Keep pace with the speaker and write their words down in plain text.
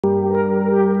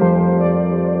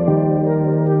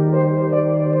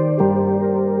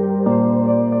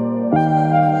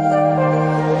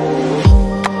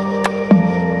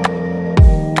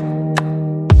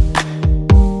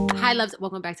loves,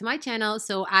 welcome back to my channel.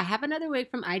 So I have another wig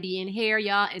from IDNhair,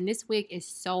 y'all, and this wig is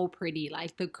so pretty.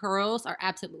 Like, the curls are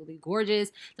absolutely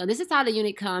gorgeous. So this is how the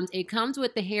unit comes. It comes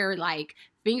with the hair like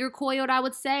finger coiled, I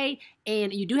would say,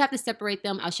 and you do have to separate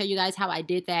them. I'll show you guys how I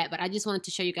did that, but I just wanted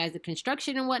to show you guys the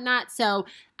construction and whatnot. So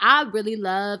I really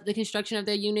love the construction of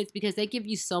their units because they give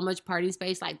you so much parting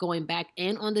space, like going back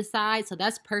and on the side. So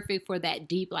that's perfect for that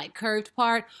deep, like curved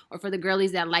part, or for the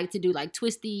girlies that like to do like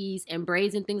twisties and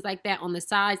braids and things like that on the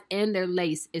sides. And their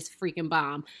lace is freaking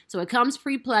bomb. So it comes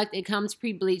pre-plucked, it comes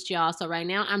pre-bleached, y'all. So right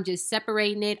now I'm just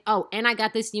separating it. Oh, and I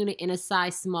got this unit in a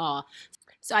size small.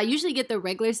 So I usually get the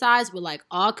regular size with like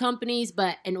all companies,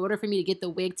 but in order for me to get the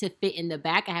wig to fit in the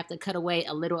back, I have to cut away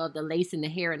a little of the lace and the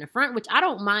hair in the front, which I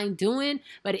don't mind doing,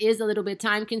 but it is a little bit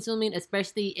time consuming,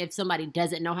 especially if somebody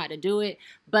doesn't know how to do it.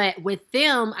 But with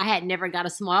them, I had never got a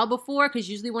small before, because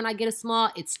usually when I get a small,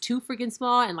 it's too freaking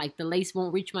small and like the lace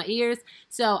won't reach my ears.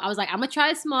 So I was like, I'm gonna try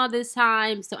a small this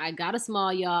time. So I got a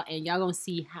small, y'all, and y'all gonna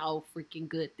see how freaking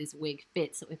good this wig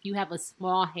fits. So if you have a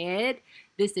small head,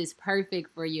 this is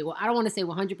perfect for you. Well, I don't want to say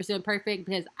 100% perfect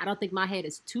because I don't think my head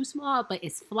is too small, but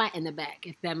it's flat in the back,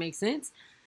 if that makes sense.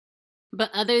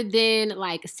 But other than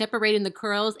like separating the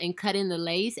curls and cutting the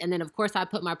lace, and then of course I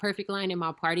put my perfect line in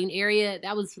my parting area,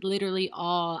 that was literally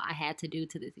all I had to do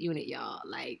to this unit, y'all.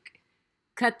 Like,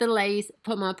 cut the lace,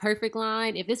 put my perfect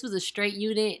line. If this was a straight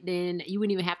unit, then you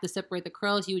wouldn't even have to separate the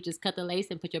curls. You would just cut the lace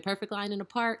and put your perfect line in a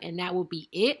part, and that will be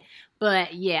it.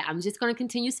 But yeah, I'm just going to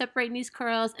continue separating these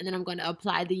curls, and then I'm going to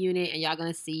apply the unit, and y'all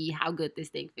going to see how good this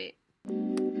thing fit.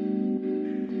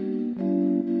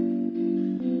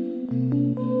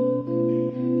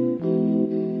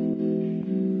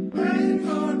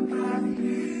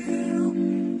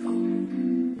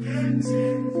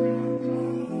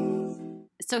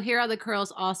 So here are the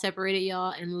curls all separated,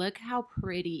 y'all, and look how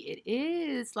pretty it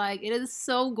is. Like, it is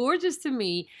so gorgeous to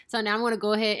me. So now I'm going to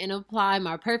go ahead and apply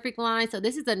my perfect line. So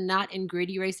this is a knot and grid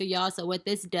eraser, y'all. So what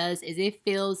this does is it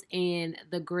fills in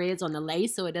the grids on the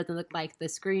lace so it doesn't look like the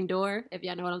screen door, if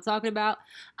y'all know what I'm talking about.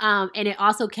 And it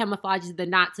also camouflages the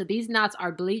knots. So these knots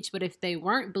are bleached, but if they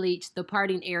weren't bleached, the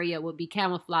parting area would be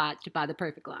camouflaged by the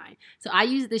perfect line. So I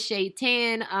use the shade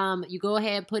tan. You go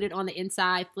ahead, put it on the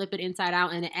inside, flip it inside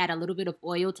out, and add a little bit of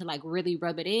oil to like really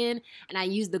rub it in, and I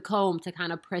use the comb to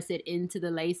kind of press it into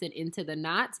the lace and into the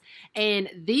knots.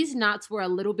 And these knots were a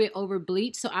little bit over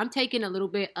bleached, so I'm taking a little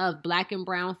bit of black and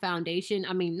brown foundation,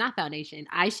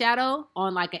 eyeshadow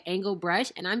on like an angle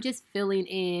brush, and I'm just filling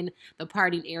in the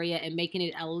parting area and making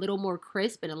it a little more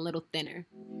crisp and a little thinner.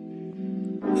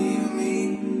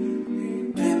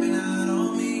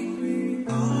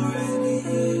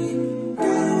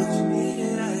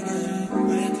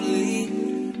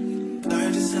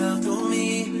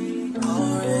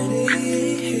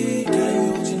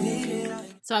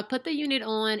 So I put the unit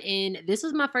on, and this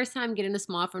was my first time getting a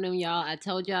small from them, y'all. I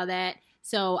told y'all that.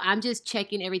 So I'm just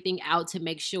checking everything out to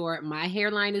make sure my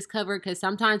hairline is covered, because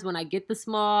sometimes when I get the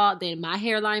small, then my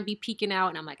hairline be peeking out,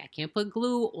 and I'm like, I can't put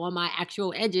glue on my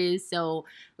actual edges, so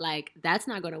like that's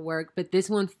not gonna work. But this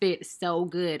one fit so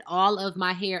good. All of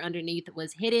my hair underneath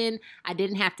was hidden. I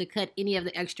didn't have to cut any of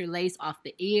the extra lace off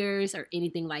the ears or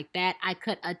anything like that. I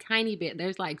cut a tiny bit.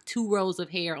 There's like 2 rows of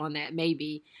hair on that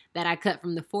maybe that I cut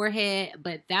from the forehead,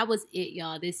 but that was it,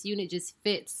 y'all. This unit just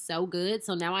fits so good.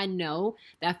 So now I know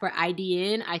that for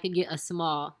IDN, I could get a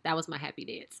small. That was my happy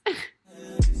dance.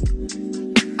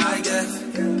 I guess,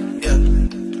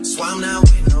 yeah. So I'm not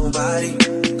with nobody,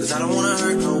 cause I don't wanna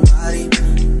hurt nobody.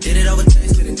 Did it over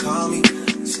text, didn't call me.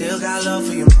 Still got love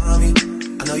for your mommy.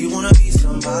 I know you wanna be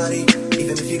somebody,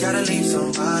 even if you gotta leave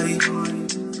somebody.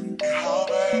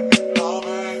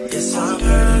 Yes, I'm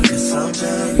hurt, yes, I'm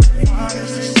dead.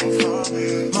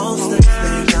 Most of the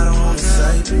things I don't wanna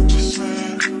say.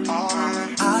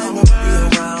 I won't be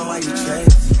around while you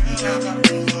chase.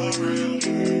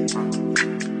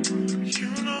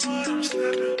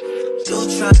 You'll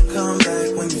try to come back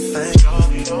when you faint.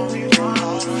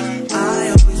 I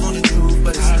always want the truth,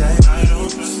 but it's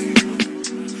dangerous.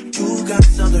 You got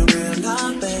something real,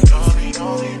 not bad.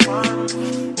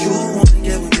 You wanna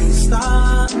get with me,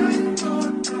 stop.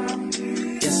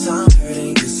 Yes, I'm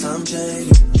hurting, yes, I'm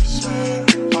jaded.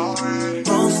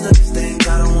 Most of these things I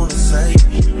don't wanna say.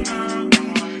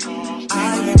 I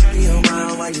won't be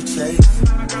around while you chase.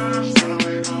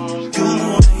 You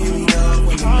wanna hear me up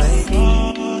when you make it.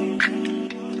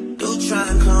 You'll try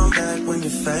and come back when you're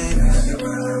famous.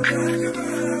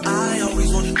 I always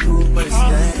want the truth, but it's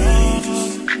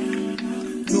dangerous.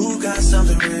 You got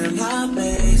something real, not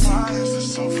basic.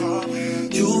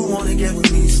 You wanna get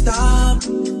with me, stop.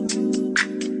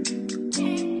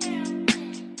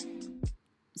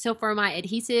 So for my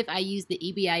adhesive, I use the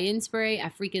EBIN spray. I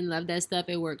freaking love that stuff.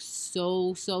 It works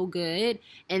so good.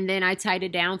 And then I tied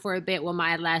it down for a bit with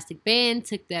my elastic band,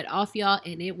 took that off, y'all,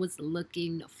 and it was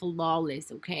looking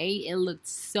flawless, okay? It looked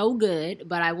so good,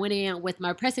 but I went in with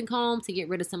my pressing comb to get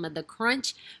rid of some of the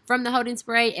crunch from the holding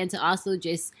spray and to also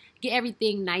just get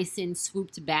everything nice and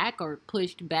swooped back or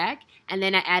pushed back. And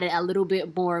then I added a little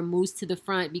bit more mousse to the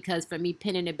front because for me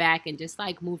pinning it back and just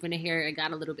like moving the hair, it got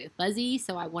a little bit fuzzy.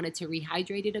 So I wanted to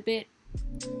rehydrate it a bit.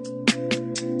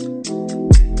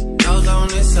 On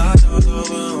this side,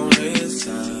 on this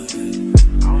side.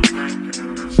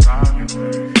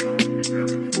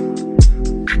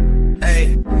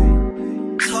 Hey,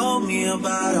 told me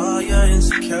about all your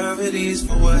insecurities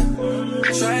for what?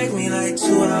 Drag me like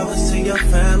 2 hours to your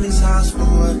family's house for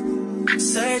what?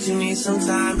 Said you need some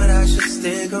time, but I should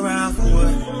stick around for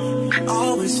what?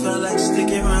 Always felt like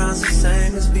sticking around's the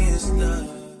same as being stuck.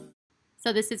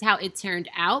 So this is how it turned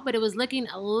out, but it was looking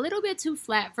a little bit too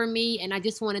flat for me, and I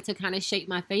just wanted to kind of shape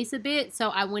my face a bit. So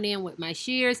I went in with my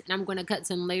shears, and I'm going to cut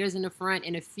some layers in the front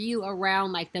and a few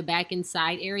around like the back and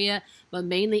side area, but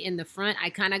mainly in the front.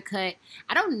 I kind of cut,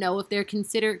 I don't know if they're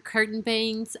considered curtain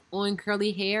bangs on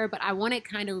curly hair, but I wanted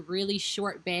kind of really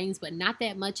short bangs, but not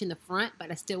that much in the front,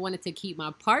 but I still wanted to keep my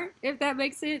part, if that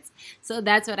makes sense. So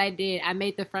that's what I did. I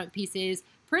made the front pieces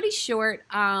pretty short,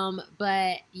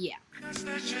 but yeah. And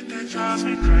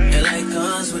like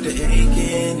guns with the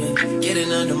aching and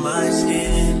getting under my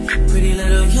skin. Pretty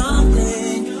little young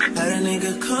thing, had a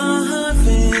nigga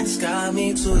convinced, got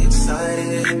me too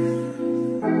excited.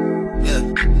 Yeah,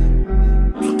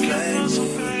 you play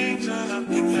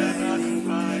me.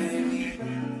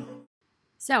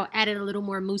 So added a little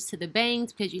more mousse to the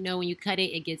bangs because you know when you cut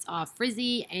it, it gets all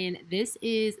frizzy. And this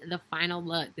is the final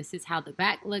look. This is how the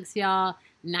back looks, y'all.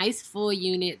 Nice full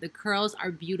unit. The curls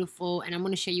are beautiful, and I'm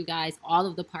going to show you guys all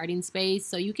of the parting space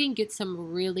so you can get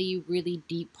some really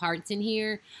deep parts in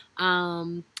here.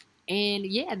 And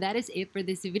yeah, that is it for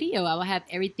this video. I will have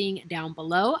everything down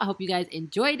below. I hope you guys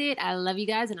enjoyed it. I love you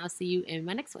guys, and I'll see you in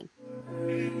my next one.